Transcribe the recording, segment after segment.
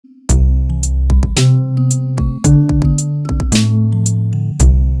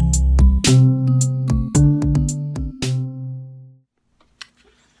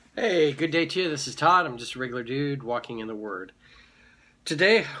good day to you. This is Todd. I'm just a regular dude walking in the Word.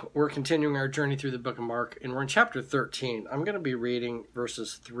 Today, we're continuing our journey through the book of Mark, and we're in chapter 13. I'm going to be reading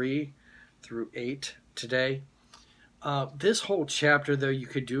verses 3 through 8 today. This whole chapter, though, you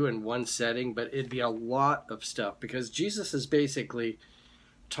could do in one setting, but it'd be a lot of stuff because Jesus is basically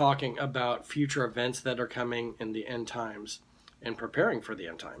talking about future events that are coming in the end times and preparing for the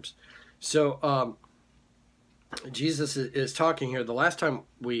end times. So, Jesus is talking here. The last time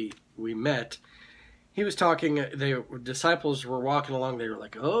we met, he was talking, the disciples were walking along, they were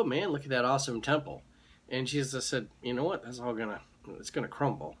like, oh man, look at that awesome temple. And Jesus said, you know what, it's gonna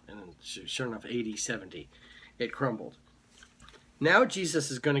crumble. And sure enough, AD 70, it crumbled. Now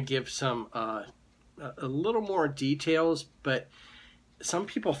Jesus is going to give some, a little more details, but some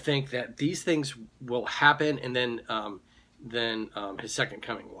people think that these things will happen and then his second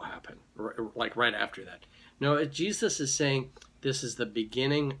coming will happen, like right after that. No, Jesus is saying this is the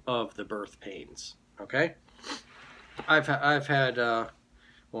beginning of the birth pains. Okay, I've had well,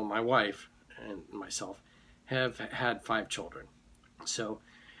 my wife and myself have had 5 children. So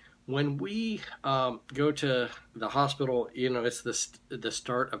when we go to the hospital, you know, it's the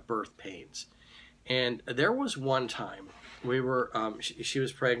start of birth pains. And there was one time we were she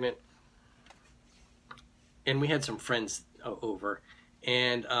was pregnant, and we had some friends over,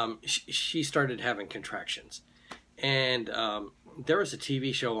 and she started having contractions. And there was a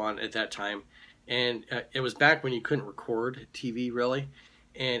TV show on at that time, and it was back when you couldn't record TV really,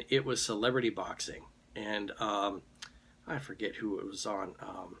 and it was celebrity boxing. And I forget who it was on.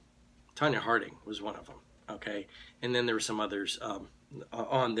 Tonya Harding was one of them. Okay, and then there were some others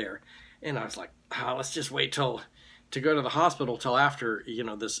on there, and I was like, let's just wait to go to the hospital till after, you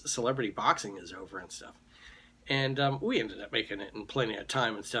know, this celebrity boxing is over and stuff. And we ended up making it in plenty of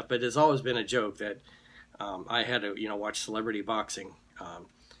time and stuff, but it's always been a joke that I had to, you know, watch celebrity boxing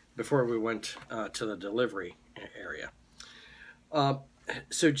before we went to the delivery area.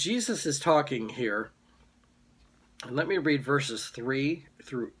 So Jesus is talking here, and let me read verses 3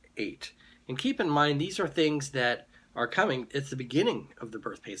 through 8. And keep in mind, these are things that are coming. It's the beginning of the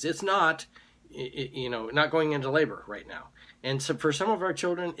birth pains. It's not, you know, not going into labor right now. And so for some of our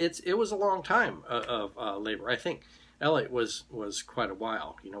children, it was a long time of labor. I think Elliot was quite a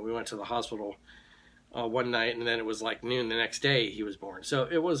while. You know, we went to the hospital one night, and then it was like noon the next day he was born. So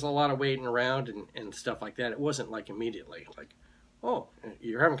it was a lot of waiting around and stuff like that. It wasn't like immediately like, oh,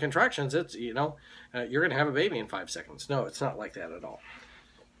 you're having contractions, it's, you know, you're going to have a baby in 5 seconds. No, it's not like that at all.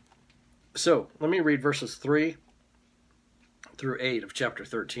 So let me read verses 3 through 8 of chapter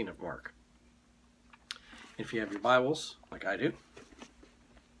 13 of Mark. If you have your Bibles, like I do.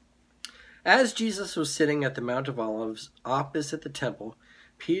 As Jesus was sitting at the Mount of Olives opposite the temple,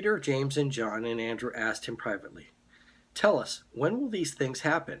 Peter, James, and John and Andrew asked him privately, "Tell us, when will these things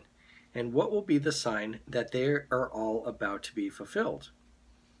happen? And what will be the sign that they are all about to be fulfilled?"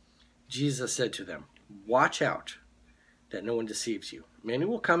 Jesus said to them, "Watch out that no one deceives you. Many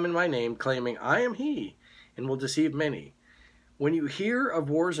will come in my name, claiming, 'I am he,' and will deceive many. When you hear of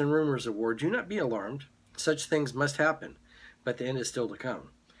wars and rumors of war, do not be alarmed. Such things must happen, but the end is still to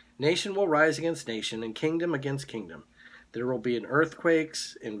come. Nation will rise against nation, and kingdom against kingdom. There will be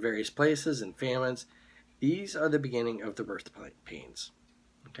earthquakes in various places and famines. These are the beginning of the birth pains."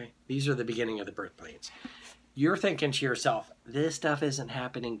 Okay? These are the beginning of the birth pains. You're thinking to yourself, this stuff isn't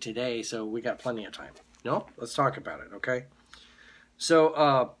happening today, so we got plenty of time. No? Let's talk about it, okay?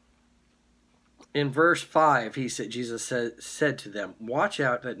 So, in verse 5, Jesus said to them, "Watch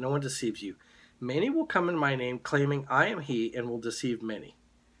out that no one deceives you. Many will come in my name, claiming, 'I am he,' and will deceive many."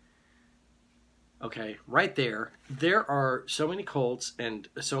 Okay, right there are so many cults and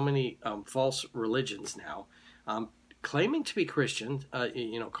so many false religions now claiming to be Christian,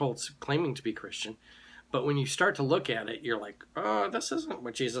 you know, cults claiming to be Christian. But when you start to look at it, you're like, oh, this isn't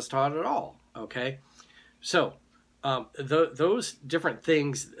what Jesus taught at all, okay? So those different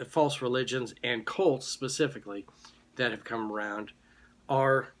things, false religions and cults specifically, that have come around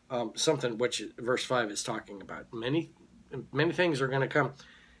are something which verse 5 is talking about. Many things are going to come,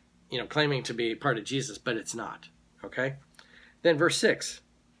 you know, claiming to be part of Jesus, but it's not, okay? Then verse 6.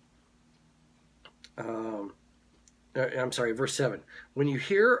 Verse 7. When you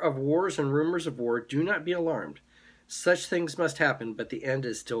hear of wars and rumors of war, do not be alarmed. Such things must happen, but the end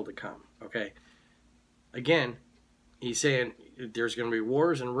is still to come, okay? Again, he's saying there's going to be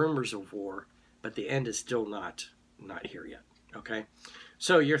wars and rumors of war, but the end is still not here yet, okay?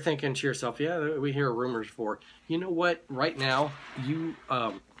 So you're thinking to yourself, yeah, we hear rumors of war. You know what? Right now,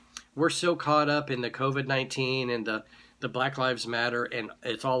 we're so caught up in the COVID-19 and the Black Lives Matter, and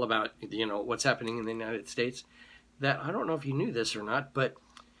it's all about, you know, what's happening in the United States, that I don't know if you knew this or not, but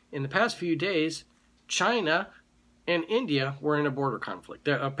in the past few days, China and India were in a border conflict.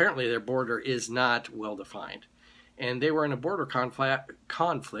 Apparently, their border is not well defined, and they were in a border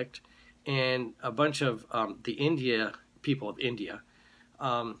conflict, and a bunch of the people of India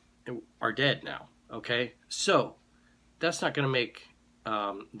are dead now. Okay, so that's not going to make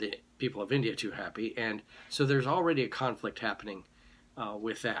the people of India too happy, and so there's already a conflict happening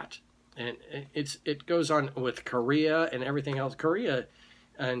with that, and it goes on with Korea and everything else. Korea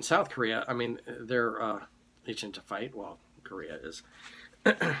and South Korea, I mean, they're itching to fight. Well, Korea is,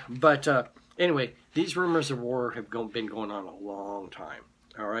 but anyway, these rumors of war have been going on a long time.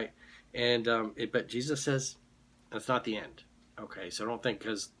 All right, and but Jesus says that's not the end. Okay, so don't think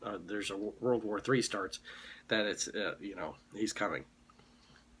because there's a World War III starts that it's he's coming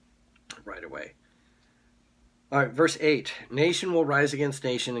right away. All right, verse 8. Nation will rise against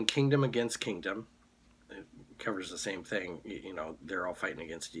nation and kingdom against kingdom. It covers the same thing. They're all fighting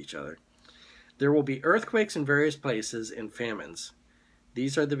against each other. There will be earthquakes in various places and famines.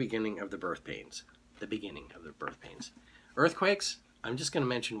 These are the beginning of the birth pains. The beginning of the birth pains. Earthquakes, I'm just going to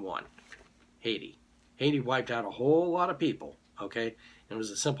mention one. Haiti. Haiti wiped out a whole lot of people, okay? It was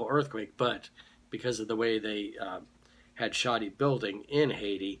a simple earthquake, but because of the way they had shoddy building in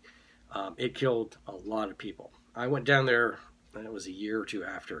Haiti, it killed a lot of people. I went down there, and it was a year or two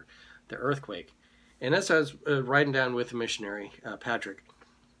after the earthquake. And as I was riding down with the missionary, Patrick,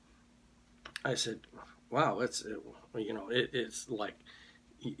 I said, wow, it's like,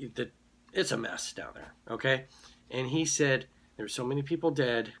 it's a mess down there, okay? And he said, there's so many people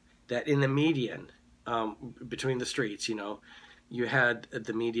dead that in the median, between the streets, you had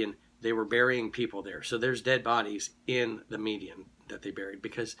the median, they were burying people there. So there's dead bodies in the median that they buried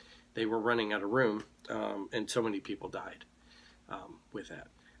because they were running out of room, and so many people died with that.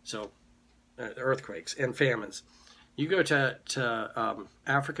 So earthquakes and famines. You go to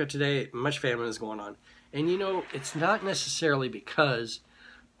Africa today, much famine is going on. And it's not necessarily because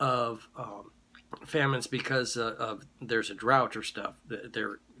of famines, because of there's a drought or stuff.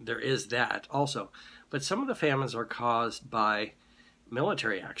 There is that also. But some of the famines are caused by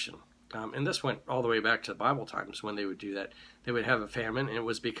military action. And this went all the way back to the Bible times when they would do that. They would have a famine, and it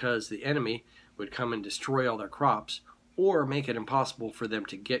was because the enemy would come and destroy all their crops or make it impossible for them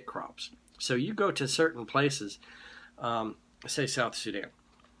to get crops. So you go to certain places, say South Sudan.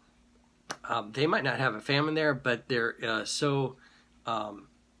 They might not have a famine there, but they're so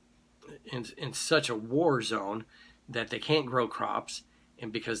in such a war zone that they can't grow crops,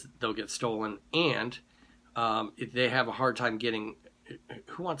 and because they'll get stolen, and they have a hard time getting.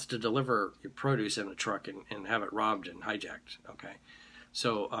 Who wants to deliver your produce in a truck and have it robbed and hijacked? Okay,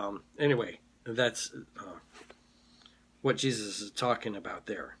 so anyway, that's what Jesus is talking about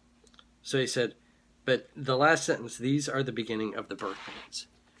there. So he said, but the last sentence, these are the beginning of the birth pains.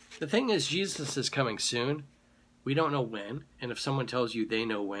 The thing is, Jesus is coming soon. We don't know when, and if someone tells you they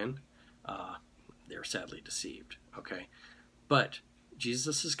know when, they're sadly deceived, okay? But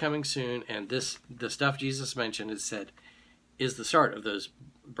Jesus is coming soon, and the stuff Jesus mentioned is the start of those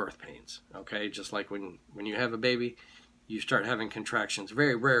birth pains, okay? Just like when you have a baby, you start having contractions.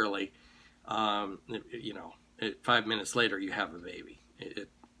 Very rarely, 5 minutes later, you have a baby. It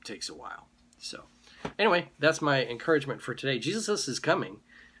takes a while. So anyway, that's my encouragement for today. Jesus is coming,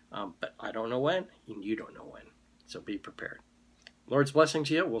 but I don't know when, and you don't know when. So be prepared. Lord's blessing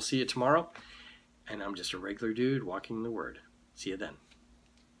to you. We'll see you tomorrow. And I'm just a regular dude walking the word. See you then.